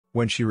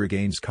When she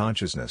regains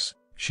consciousness,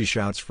 she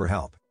shouts for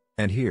help.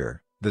 And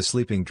here, the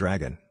sleeping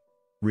dragon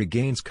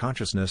regains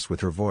consciousness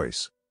with her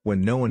voice.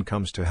 When no one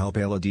comes to help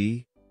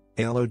Elodie,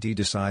 Elodie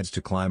decides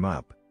to climb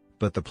up.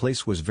 But the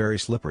place was very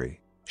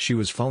slippery. She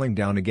was falling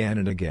down again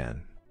and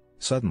again.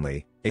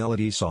 Suddenly,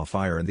 Elodie saw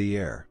fire in the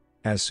air.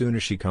 As soon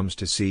as she comes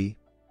to see,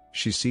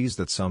 she sees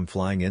that some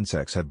flying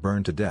insects have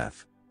burned to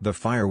death. The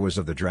fire was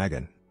of the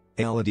dragon.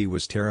 Elodie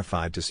was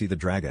terrified to see the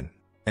dragon.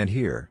 And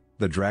here,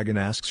 the dragon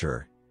asks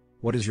her,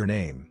 "What is your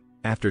name?"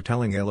 After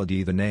telling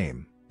Elodie the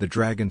name, the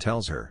dragon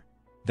tells her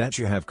that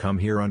you have come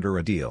here under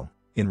a deal.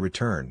 In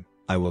return,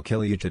 I will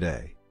kill you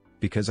today,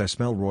 because I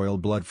smell royal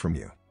blood from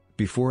you.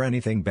 Before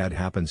anything bad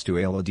happens to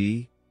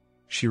Elodie,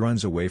 she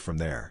runs away from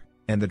there,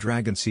 and the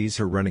dragon sees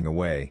her running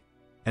away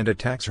and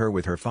attacks her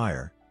with her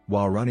fire.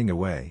 While running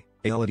away,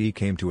 Elodie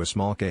came to a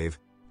small cave,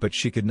 but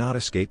she could not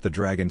escape the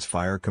dragon's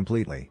fire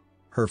completely.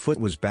 Her foot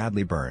was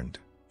badly burned.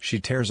 She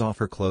tears off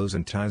her clothes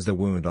and ties the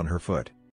wound on her foot.